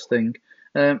the first thing.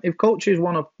 If coaches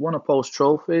want to post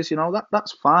trophies,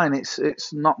 that's fine.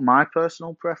 It's not my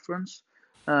personal preference,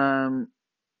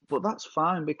 but that's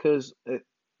fine, because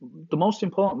the most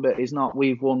important bit is not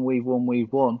we've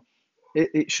won.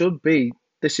 It should be,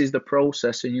 this is the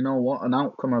process, and an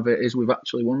outcome of it is we've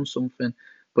actually won something.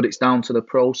 But it's down to the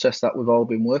process that we've all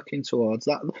been working towards.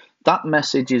 That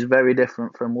message is very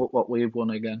different from what we've won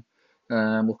again.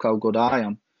 Look how good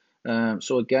I am.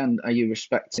 So again, are you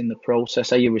respecting the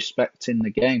process? Are you respecting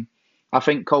the game? I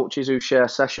think coaches who share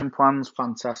session plans,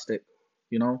 fantastic.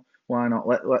 Why not?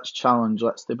 Let's challenge,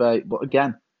 let's debate. But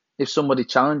again, if somebody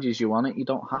challenges you on it, you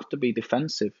don't have to be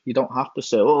defensive. You don't have to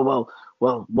say, well,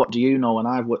 what do you know? And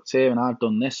I've worked here and I've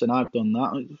done this and I've done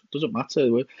that. It doesn't matter.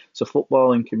 It's a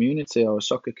footballing community or a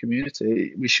soccer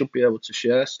community. We should be able to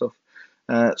share stuff.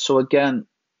 So again,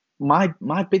 my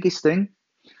biggest thing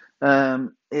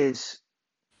is,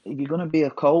 if you're going to be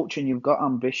a coach and you've got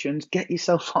ambitions, get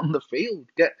yourself on the field.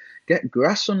 Get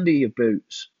grass under your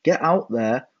boots. Get out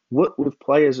there. Work with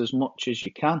players as much as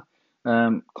you can.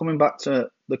 Coming back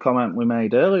to the comment we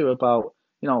made earlier about,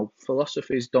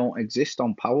 philosophies don't exist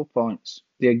on PowerPoints.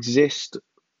 They exist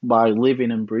by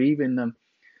living and breathing them.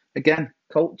 Again,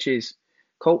 coaches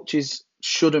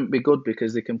shouldn't be good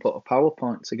because they can put a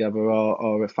PowerPoint together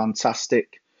or a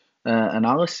fantastic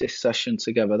analysis session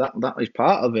together. That is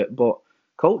part of it, but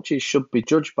coaches should be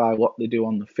judged by what they do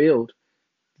on the field.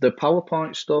 The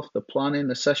PowerPoint stuff, the planning,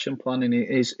 the session planning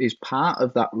is part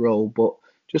of that role, but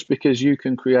just because you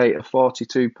can create a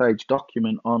 42-page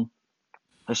document on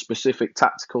a specific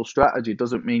tactical strategy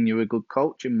doesn't mean you're a good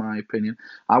coach, in my opinion.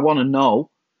 I want to know,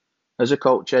 as a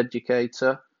coach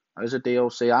educator, as a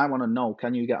DOC, I want to know,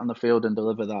 can you get on the field and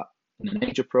deliver that in an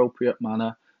age-appropriate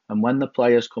manner? And when the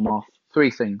players come off, 3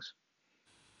 things.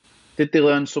 Did they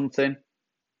learn something?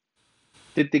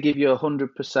 Did they give you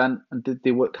 100%, and did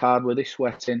they work hard? Were they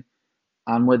sweating,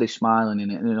 and were they smiling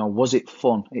in it? Was it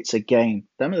fun? It's a game.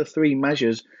 Them are the three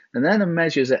measures, and they're the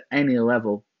measures at any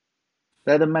level.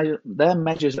 They're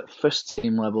measures at first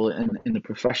team level in the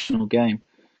professional game.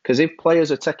 Because if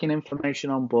players are taking information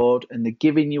on board and they're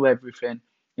giving you everything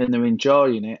and they're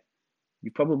enjoying it,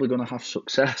 you're probably going to have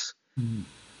success. Mm.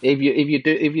 If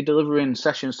you're delivering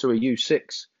sessions to a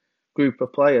U6 group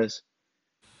of players,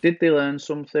 did they learn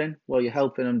something? Well, you're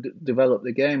helping them develop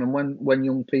the game. And when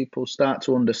young people start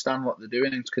to understand what they're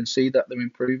doing and can see that they're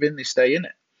improving, they stay in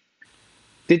it.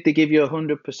 Did they give you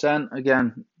 100%?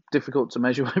 Again, difficult to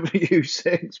measure with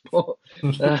U6,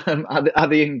 but are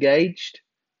they engaged?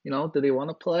 Do they want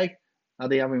to play? Are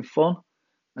they having fun?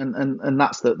 And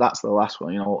that's the last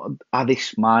one. Are they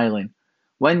smiling?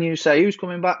 When you say who's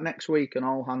coming back next week and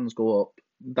all hands go up,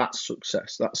 that's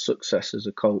success. That's success as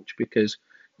a coach because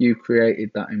you created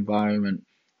that environment.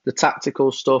 The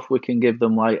tactical stuff we can give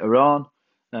them later on,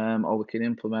 or we can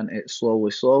implement it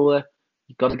slowly.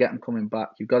 You've got to get them coming back.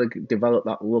 You've got to develop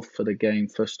that love for the game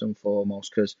first and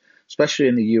foremost, because especially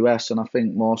in the US, and I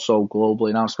think more so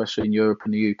globally now, especially in Europe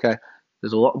and the UK,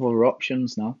 there's a lot of other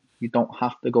options now. You don't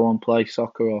have to go and play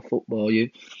soccer or football.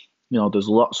 There's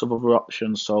lots of other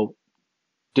options. So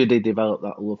do they develop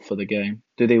that love for the game?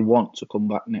 Do they want to come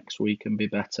back next week and be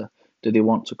better? Do they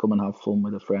want to come and have fun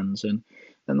with their friends? And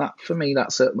that, for me,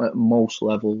 that's at most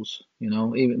levels.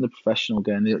 Even the professional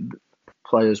game, the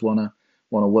players want to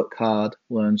work hard,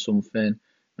 learn something,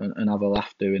 and have a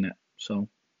laugh doing it. So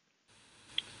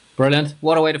brilliant!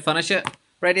 What a way to finish it,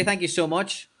 Brady. Thank you so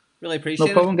much. Really appreciate it.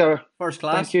 No problem, Gary. First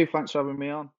class. Thank you. Thanks for having me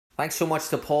on. Thanks so much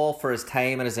to Paul for his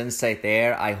time and his insight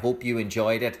there. I hope you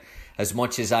enjoyed it as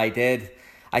much as I did.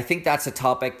 I think that's a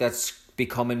topic that's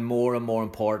becoming more and more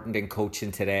important in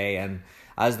coaching today. And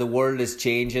as the world is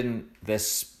changing,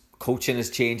 this coaching is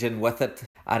changing with it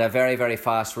at a very, very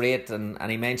fast rate. And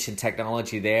he mentioned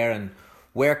technology there and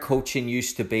where coaching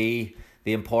used to be.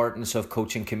 The importance of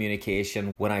coaching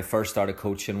communication when I first started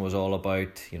coaching was all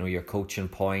about, your coaching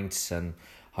points and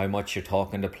how much you're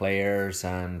talking to players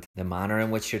and the manner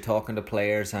in which you're talking to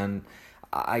players. And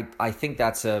I think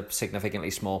that's a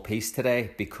significantly small piece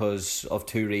today because of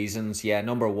two reasons. Yeah,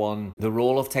 number one, the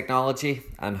role of technology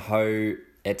and how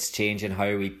it's changing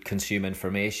how we consume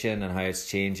information and how it's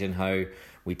changing how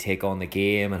we take on the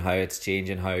game and how it's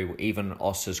changing how even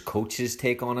us as coaches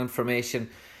take on information.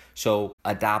 So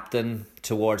adapting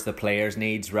towards the players'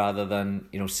 needs rather than,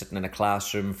 sitting in a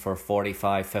classroom for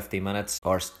 45, 50 minutes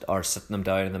or sitting them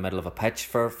down in the middle of a pitch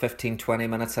for 15, 20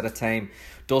 minutes at a time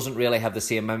doesn't really have the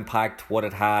same impact what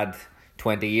it had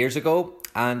 20 years ago.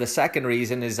 And the second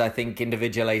reason is I think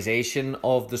individualization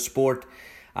of the sport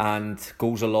and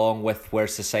goes along with where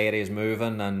society is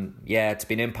moving. And yeah, it's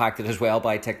been impacted as well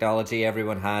by technology.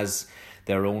 Everyone has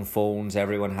their own phones,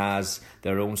 everyone has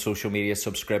their own social media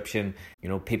subscription.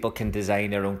 People can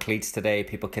design their own cleats today,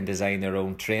 people can design their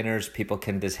own trainers, people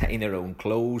can design their own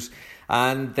clothes,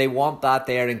 and they want that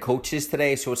there in coaches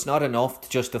today. So it's not enough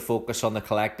just to focus on the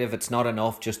collective. It's not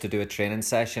enough just to do a training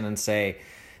session and say,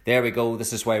 there we go,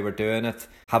 this is why we're doing it,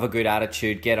 have a good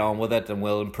attitude, get on with it, and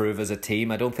we'll improve as a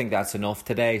team. I don't think that's enough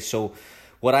today. So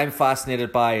what I'm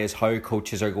fascinated by is how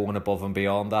coaches are going above and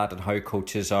beyond that, and how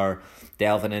coaches are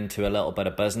delving into a little bit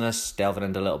of business, delving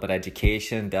into a little bit of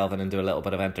education, delving into a little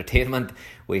bit of entertainment.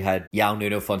 We had João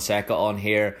Nuno Fonseca on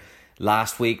here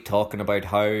last week talking about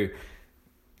how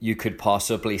you could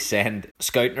possibly send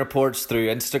scouting reports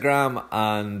through Instagram,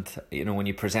 and when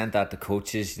you present that to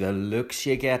coaches, the looks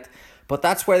you get. But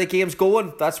that's where the game's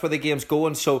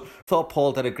going. So I thought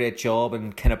Paul did a great job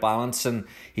in kind of balancing.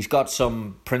 He's got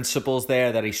some principles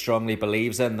there that he strongly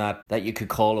believes in that you could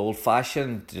call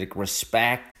old-fashioned, like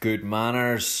respect, good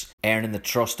manners, earning the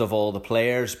trust of all the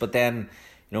players. But then,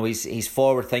 he's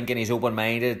forward-thinking, he's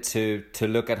open-minded to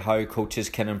look at how coaches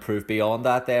can improve beyond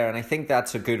that there. And I think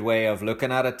that's a good way of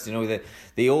looking at it.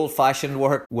 The old-fashioned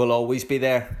work will always be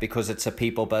there because it's a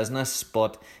people business.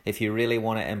 But if you really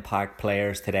want to impact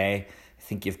players today, I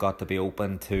think you've got to be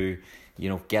open to,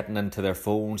 getting into their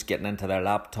phones, getting into their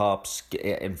laptops,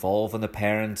 involving the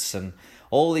parents and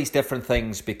all these different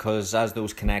things, because as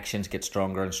those connections get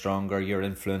stronger and stronger, your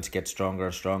influence gets stronger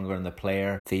and stronger, and the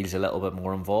player feels a little bit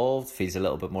more involved, feels a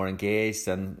little bit more engaged,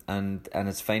 and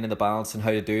it's finding the balance and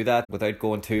how to do that without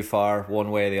going too far one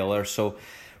way or the other. So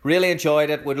really enjoyed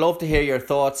it. Would love to hear your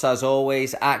thoughts as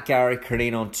always at Gary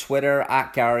Curneen on Twitter,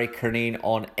 at Gary Curneen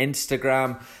on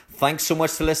Instagram. Thanks so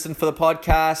much for listening for the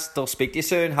podcast. I'll speak to you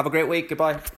soon. Have a great week.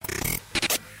 Goodbye.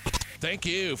 Thank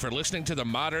you for listening to the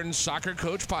Modern Soccer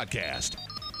Coach Podcast.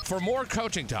 For more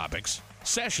coaching topics,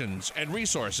 sessions, and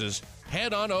resources,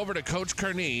 head on over to Coach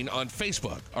Curneen on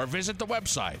Facebook or visit the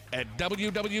website at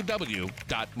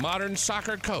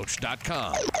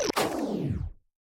www.modernsoccercoach.com.